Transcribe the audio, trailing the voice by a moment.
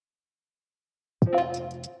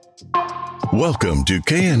Welcome to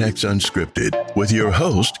KNX Unscripted with your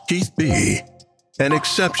host, Keith B., an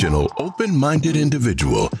exceptional, open-minded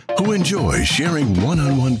individual who enjoys sharing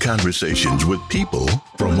one-on-one conversations with people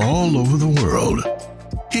from all over the world.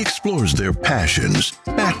 He explores their passions,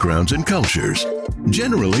 backgrounds, and cultures,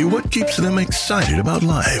 generally what keeps them excited about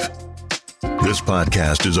life. This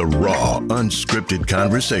podcast is a raw, unscripted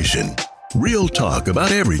conversation, real talk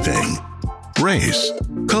about everything: race,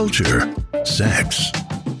 culture, sex,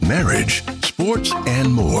 marriage, sports,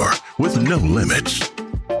 and more, with no limits.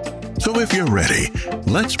 So if you're ready,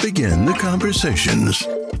 let's begin the conversations.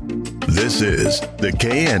 This is the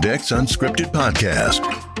KNX Unscripted Podcast.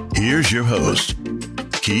 Here's your host,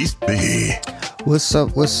 Keith B. What's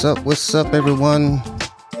up, everyone?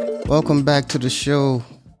 Welcome back to the show,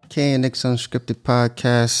 KNX Unscripted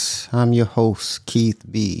Podcast. I'm your host, Keith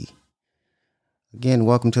B. Again,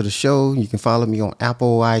 welcome to the show. You can follow me on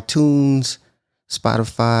Apple, iTunes,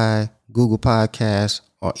 Spotify, Google Podcasts,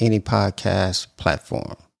 or any podcast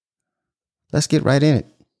platform. Let's get right in it.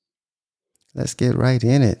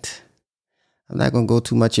 I'm not going to go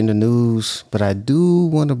too much in the news, but I do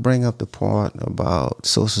want to bring up the part about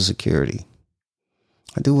Social Security.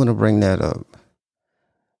 I do want to bring that up.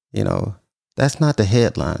 You know, that's not the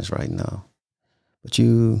headlines right now. But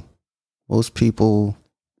most people,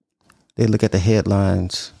 they look at the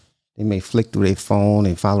headlines. They may flick through their phone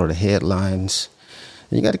and follow the headlines.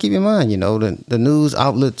 And you got to keep in mind, the news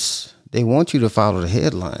outlets, they want you to follow the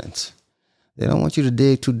headlines. They don't want you to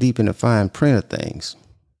dig too deep in the fine print of things.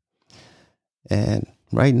 And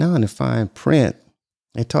right now in the fine print,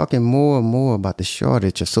 they're talking more and more about the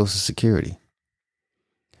shortage of Social Security.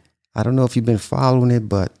 I don't know if you've been following it,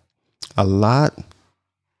 but a lot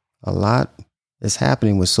is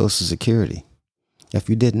happening with Social Security. If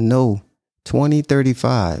you didn't know,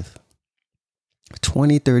 2035,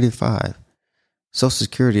 Social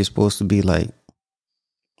Security is supposed to be like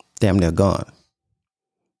damn near gone.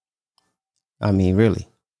 I mean, really.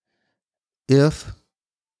 If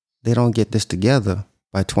they don't get this together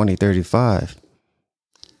by 2035,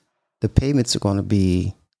 the payments are going to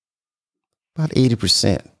be about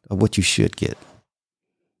 80% of what you should get.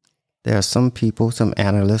 There are some people, some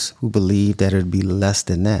analysts who believe that it'd be less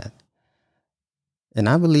than that. And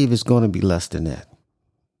I believe it's going to be less than that.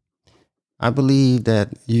 I believe that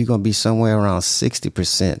you're going to be somewhere around 60%,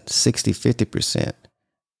 50%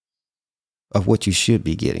 of what you should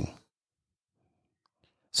be getting.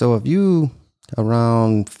 So if you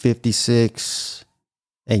around 56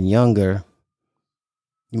 and younger,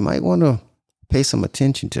 you might want to pay some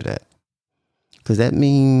attention to that. Because that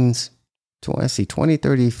means,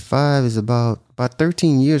 2035 is about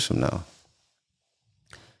 13 years from now.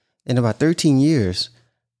 In about 13 years,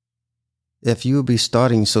 if you'll be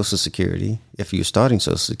starting Social Security, if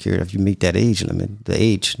you meet that age limit, the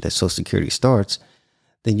age that Social Security starts,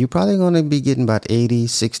 then you're probably going to be getting about 80,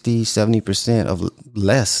 60, 70% of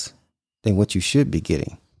less than what you should be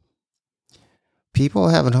getting. People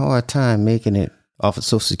are having a hard time making it off of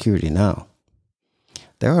Social Security now.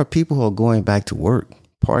 There are people who are going back to work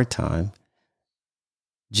part-time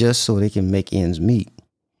just so they can make ends meet.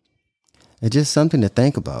 It's just something to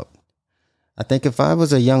think about. I think if I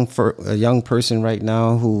was a young person right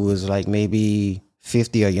now who was like maybe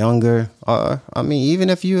 50 or younger, or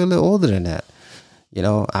even if you're a little older than that,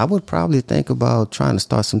 I would probably think about trying to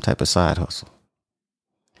start some type of side hustle.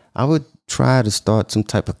 I would try to start some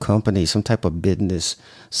type of company, some type of business,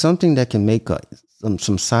 something that can make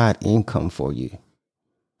some side income for you.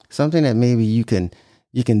 Something that maybe you can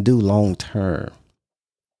do long term.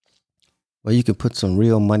 Or you can put some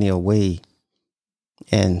real money away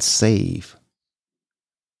and save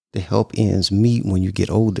to help ends meet when you get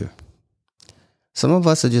older. Some of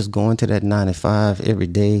us are just going to that 9 to 5 every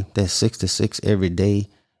day, that 6 to 6 every day,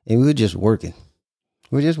 and we're just working.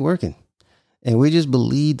 And we just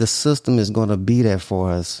believe the system is going to be there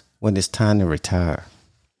for us when it's time to retire.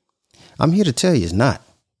 I'm here to tell you it's not.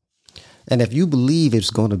 And if you believe it's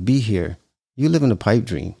going to be here, you live in a pipe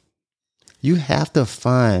dream. You have to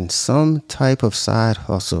find some type of side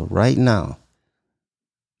hustle right now.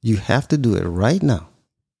 You have to do it right now.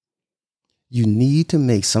 You need to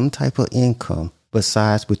make some type of income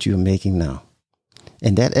besides what you're making now.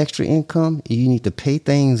 And that extra income, you need to pay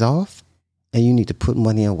things off and you need to put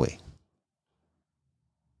money away.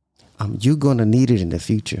 You're going to need it in the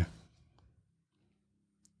future.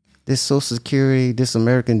 This Social Security, this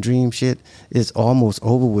American dream shit is almost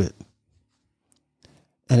over with.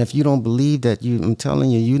 And if you don't believe that, I'm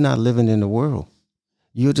telling you, you're not living in the world.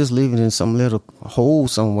 You're just living in some little hole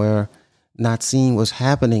somewhere, not seeing what's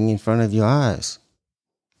happening in front of your eyes.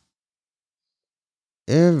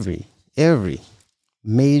 Every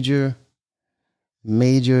major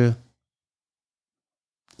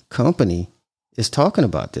company is talking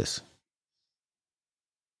about this.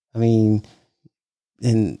 I mean,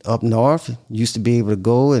 up north, you used to be able to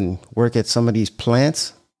go and work at some of these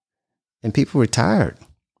plants and people retired.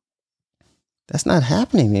 That's not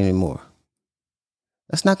happening anymore.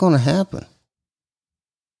 That's not going to happen.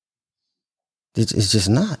 It's just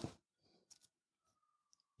not.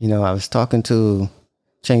 You know, I was talking to,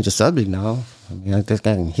 change the subject now. I mean, I think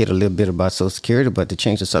I can hit a little bit about Social Security, but to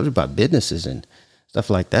change the subject about businesses and stuff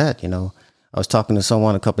like that, you know, I was talking to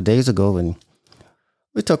someone a couple of days ago and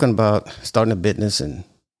we're talking about starting a business and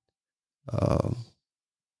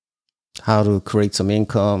how to create some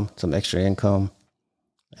income, some extra income.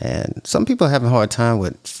 And some people are having a hard time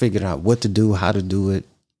with figuring out what to do, how to do it,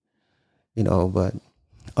 you know, but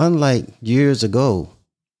unlike years ago,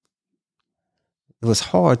 it was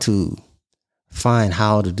hard to find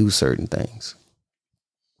how to do certain things.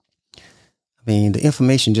 I mean, the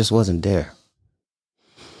information just wasn't there.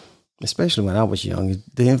 Especially when I was young,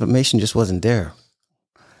 the information just wasn't there.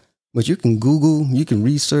 But you can Google, you can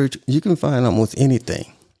research, you can find almost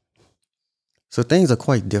anything. So things are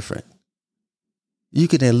quite different. You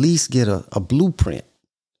can at least get a blueprint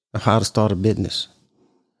of how to start a business,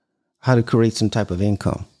 how to create some type of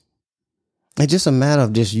income. It's just a matter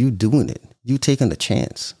of just you doing it, you taking the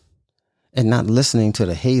chance and not listening to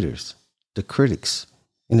the haters, the critics,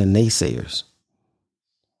 and the naysayers.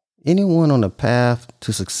 Anyone on the path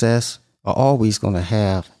to success are always going to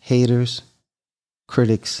have haters,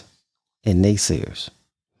 critics, and naysayers.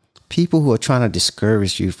 People who are trying to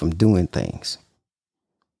discourage you from doing things.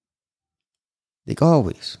 Like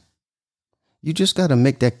always. You just got to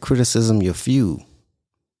make that criticism your fuel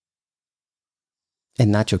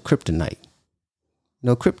and not your kryptonite. You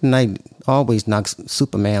know, kryptonite always knocks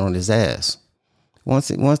Superman on his ass. Once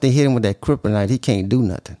they hit him with that kryptonite, he can't do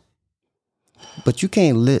nothing. But you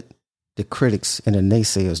can't let the critics and the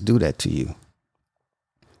naysayers do that to you.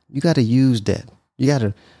 You got to use that. You got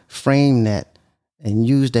to frame that and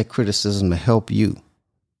use that criticism to help you.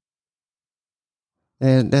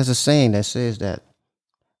 And there's a saying that says that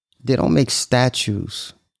they don't make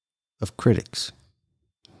statues of critics.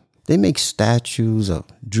 They make statues of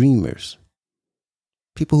dreamers,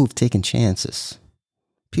 people who've taken chances,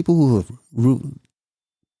 people who have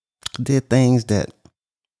did things that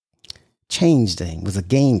changed things, was a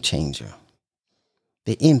game changer.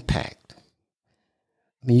 The impact.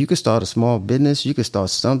 I mean, you could start a small business. You could start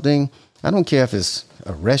something. I don't care if it's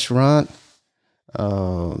a restaurant.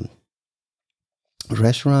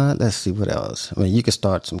 Let's see what else. I mean, you can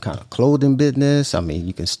start some kind of clothing business. I mean,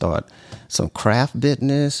 you can start some craft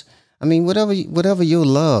business. I mean, whatever your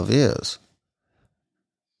love is.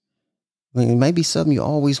 I mean, it might be something you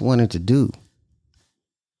always wanted to do.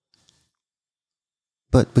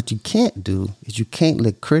 But what you can't do is you can't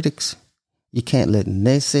let critics, you can't let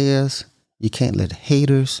naysayers, you can't let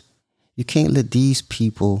haters, you can't let these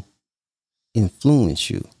people influence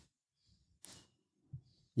you.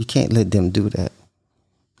 You can't let them do that.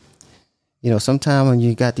 You know, sometimes when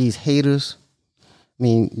you got these haters, I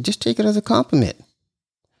mean, just take it as a compliment.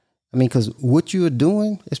 I mean, because what you're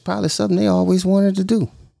doing is probably something they always wanted to do.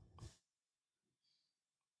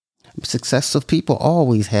 Successful people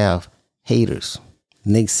always have haters,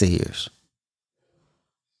 naysayers,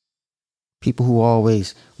 people who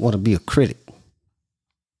always want to be a critic.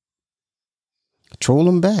 Troll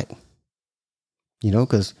them back. You know,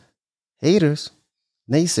 because haters,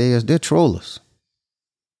 naysayers, they're trollers.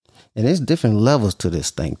 And there's different levels to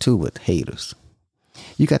this thing too with haters.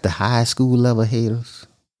 You got the high school level haters,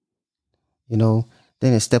 you know,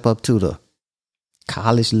 then they step up to the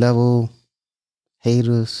college level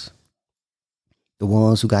haters, the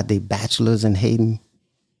ones who got their bachelors in hating.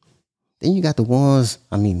 Then you got the ones,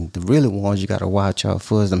 I mean, the really ones you got to watch out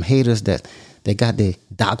for is them haters that they got their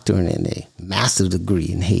doctorate and their master's degree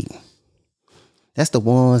in hating. That's the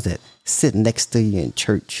ones that sit next to you in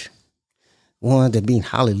church. Ones that being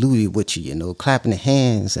hallelujah with you, you know, clapping their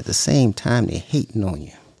hands at the same time they're hating on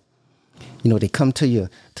you. You know, they come to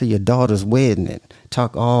your daughter's wedding and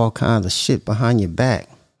talk all kinds of shit behind your back.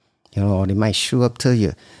 You know, or they might show up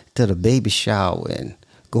to the baby shower and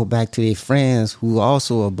go back to their friends who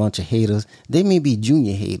also are a bunch of haters. They may be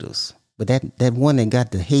junior haters, but that one that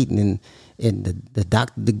got the hating and the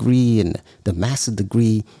doctor degree and the master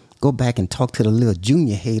degree, go back and talk to the little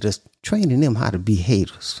junior haters, training them how to be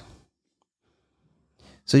haters.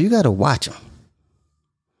 So you got to watch them.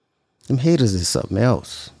 Them haters is something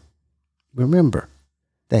else. Remember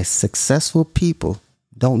that successful people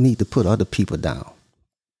don't need to put other people down.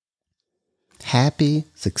 Happy,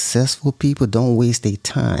 successful people don't waste their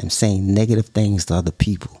time saying negative things to other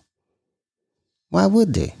people. Why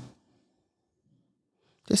would they?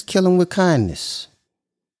 Just kill them with kindness.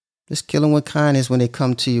 Just kill them with kindness when they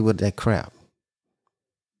come to you with that crap.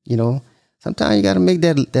 You know, sometimes you got to make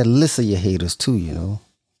that list of your haters too, you know.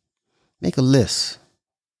 Make a list.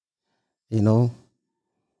 You know,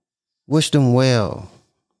 wish them well.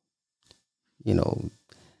 You know,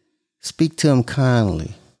 speak to them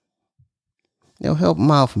kindly. You know, help them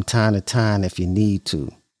out from time to time if you need to.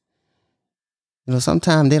 You know,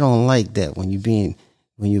 sometimes they don't like that when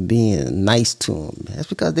you're being nice to them. That's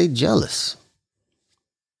because they're jealous.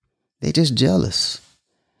 They're just jealous.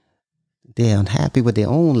 They're unhappy with their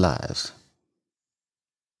own lives.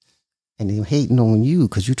 And they're hating on you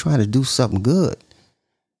because you're trying to do something good.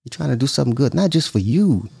 You're trying to do something good, not just for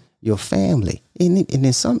you, your family, and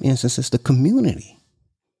in some instances, the community.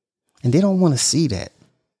 And they don't want to see that.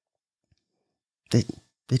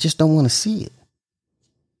 They just don't want to see it.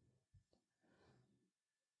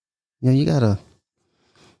 You know, you gotta,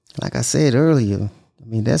 like I said earlier, I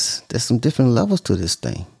mean, there's some different levels to this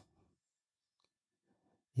thing.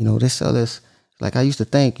 You know, they sell this, like I used to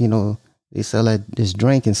think, you know, they sell this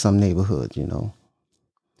drink in some neighborhoods, you know.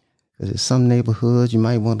 Because in some neighborhoods, you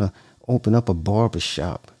might want to open up a barber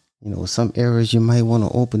shop. You know, some areas you might want to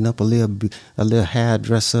open up a little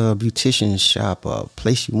hairdresser, beautician shop, a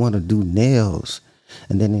place you want to do nails.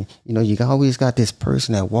 And then, you know, you always got this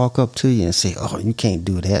person that walk up to you and say, oh, you can't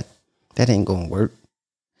do that. That ain't going to work.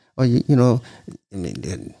 Or, you know, I mean,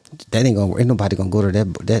 that ain't going to work. Ain't nobody going to go to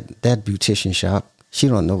that beautician shop. She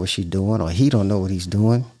don't know what she's doing, or he don't know what he's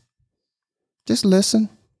doing. Just listen.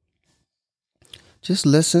 Just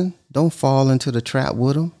listen. Don't fall into the trap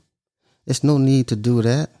with them. There's no need to do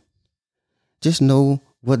that. Just know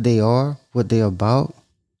what they are, what they're about.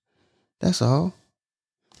 That's all.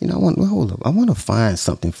 You know, hold up. I want to find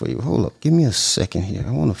something for you. Hold up. Give me a second here.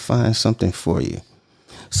 I want to find something for you.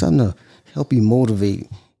 Something to help motivate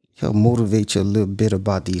you a little bit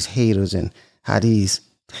about these haters and how these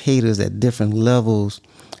haters at different levels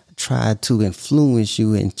try to influence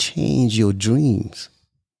you and change your dreams.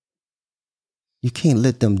 You can't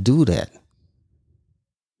let them do that.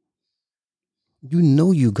 You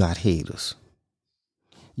know you got haters.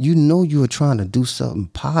 You know you're trying to do something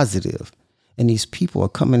positive, and these people are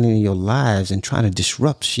coming into your lives and trying to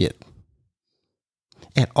disrupt shit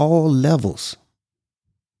at all levels.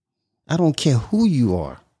 I don't care who you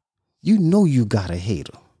are. You know you got a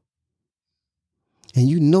hater. And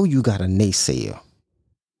you know you got a naysayer.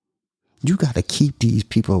 You got to keep these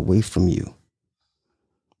people away from you.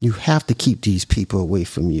 You have to keep these people away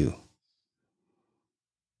from you.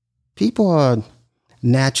 People are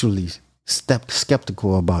naturally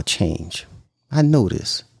skeptical about change. I know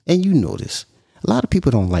this, and you know this. A lot of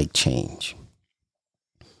people don't like change.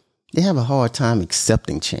 They have a hard time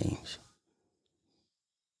accepting change,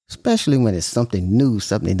 especially when it's something new,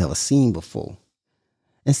 something they've never seen before.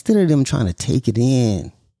 Instead of them trying to take it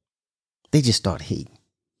in, they just start hating.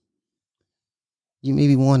 You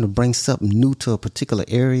maybe want to bring something new to a particular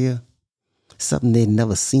area, something they've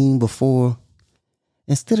never seen before.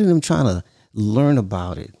 Instead of them trying to learn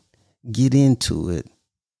about it, get into it,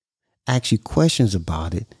 ask you questions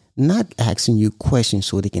about it, not asking you questions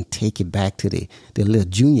so they can take it back to their little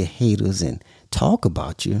junior haters and talk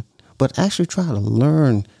about you, but actually try to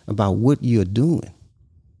learn about what you're doing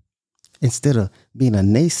instead of being a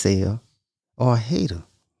naysayer or a hater.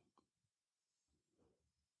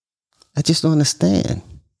 I just don't understand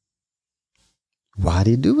why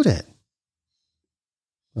they do that.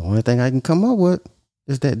 The only thing I can come up with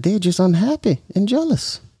is that they're just unhappy and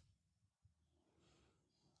jealous.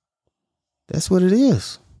 That's what it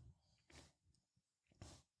is.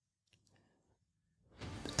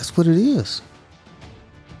 That's what it is.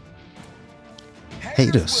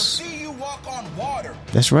 Haters. Will see you walk on water.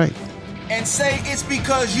 That's right. And say it's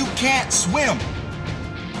because you can't swim.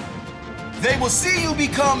 They will see you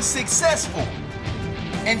become successful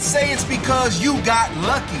and say it's because you got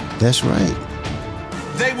lucky. That's right.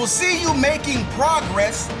 They will see you making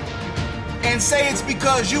progress and say it's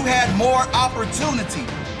because you had more opportunity.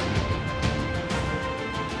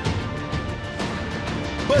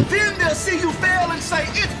 But then they'll see you fail and say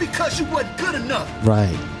it's because you wasn't good enough.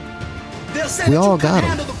 Right. They'll say that you couldn't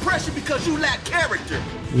handle the pressure because you lack character.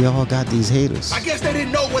 We all got these haters. I guess they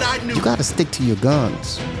didn't know what I knew. You got to stick to your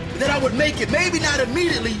guns. That I would make it, maybe not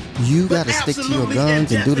immediately. You got to stick to your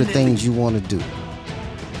guns and do the things you want to do.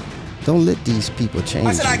 Don't let these people change you.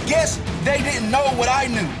 I said, I guess they didn't know what I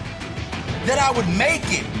knew. That I would make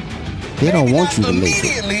it. They don't want you to make it.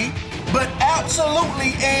 Immediately, but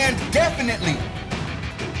absolutely and definitely.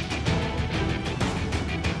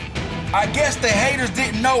 I guess the haters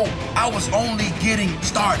didn't know I was only getting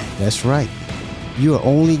started. That's right. You are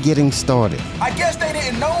only getting started. I guess they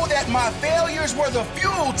didn't know that my failures were the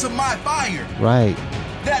fuel to my fire. Right.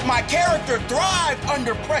 That my character thrived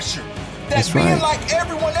under pressure. That That's being right. like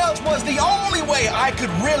everyone else was the only way I could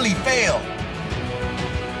really fail.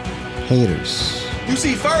 Haters. You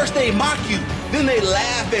see, first they mock you, then they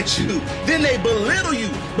laugh at you, then they belittle you,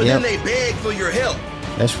 but then they beg for your help.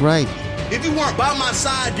 That's right. If you weren't by my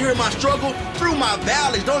side during my struggle, through my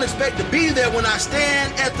valleys, don't expect to be there when I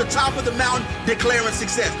stand at the top of the mountain declaring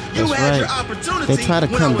success. You That's had right. your opportunity. They try to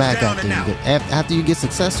when come I was back down after and you. out. After you get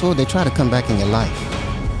successful, they try to come back in your life.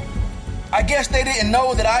 I guess they didn't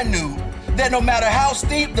know that I knew that no matter how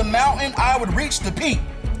steep the mountain, I would reach the peak.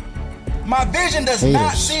 My vision does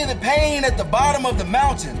not see the pain at the bottom of the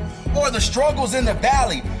mountain or the struggles in the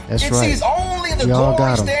valley. That's it right. sees only the Y'all glory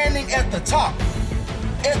got 'em. standing at the top.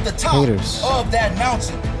 At the top Haters. of that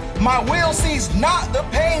mountain. My will sees not the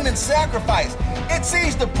pain and sacrifice. It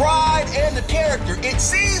sees the pride and the character. It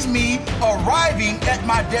sees me arriving at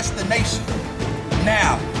my destination.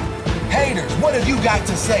 Now, haters, what have you got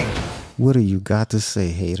to say? What do you got to say,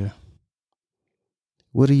 hater?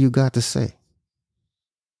 What do you got to say?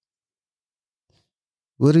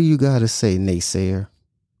 What do you got to say, naysayer?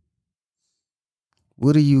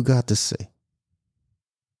 What do you got to say?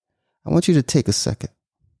 I want you to take a second.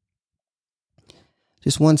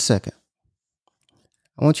 Just 1 second.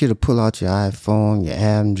 I want you to pull out your iPhone, your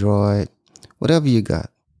Android, whatever you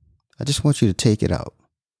got. I just want you to take it out.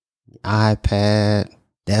 iPad,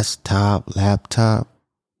 desktop, laptop.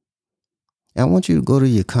 And I want you to go to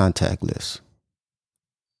your contact list.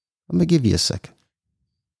 I'm going to give you a second.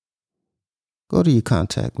 Go to your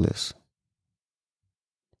contact list.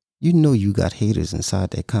 You know you got haters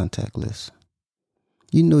inside that contact list.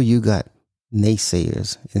 You know you got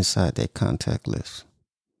naysayers inside that contact list.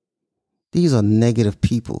 These are negative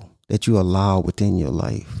people that you allow within your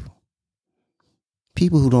life.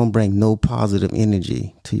 People who don't bring no positive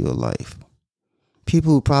energy to your life.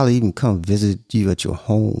 People who probably even come visit you at your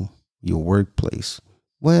home, your workplace,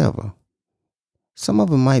 wherever. Some of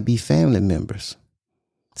them might be family members.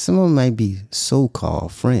 Some of them might be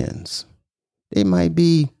so-called friends. They might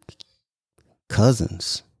be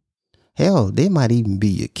cousins. Hell, they might even be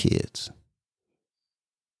your kids.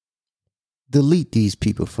 Delete these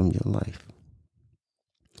people from your life.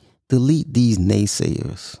 Delete these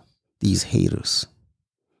naysayers, these haters,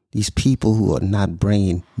 these people who are not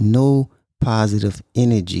bringing no positive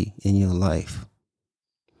energy in your life.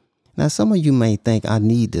 Now, some of you may think, I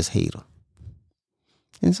need this hater.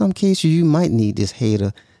 In some cases, you might need this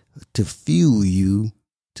hater to fuel you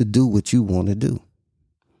to do what you want to do,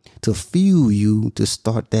 to fuel you to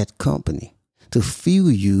start that company, to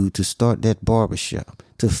fuel you to start that barbershop,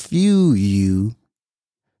 to fuel you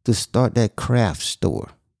to start that craft store.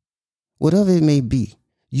 Whatever it may be,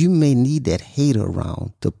 you may need that hater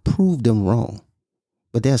around to prove them wrong.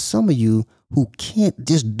 But there's some of you who can't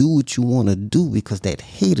just do what you want to do because that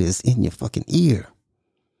hater is in your fucking ear.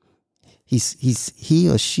 He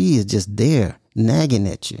or she is just there nagging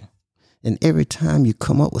at you. And every time you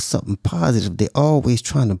come up with something positive, they're always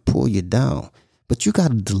trying to pull you down. But you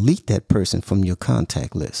got to delete that person from your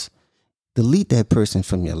contact list. Delete that person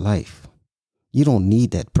from your life. You don't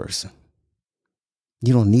need that person.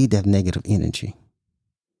 You don't need that negative energy.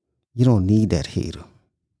 You don't need that hater.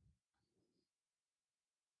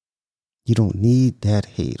 You don't need that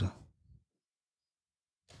hater.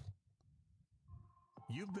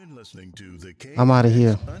 You've been listening to the I'm out of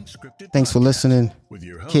here. Unscripted Thanks for Podcast listening. with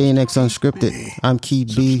your host, KNX Keith Unscripted. B. I'm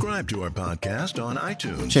Keith B. Subscribe to our podcast on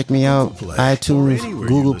iTunes. Check me out, Google Play, or iTunes, anywhere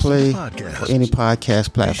Google you listen Play, to podcasts. or any podcast Be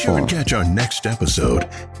sure platform. and catch our next episode.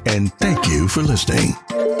 And thank you for listening.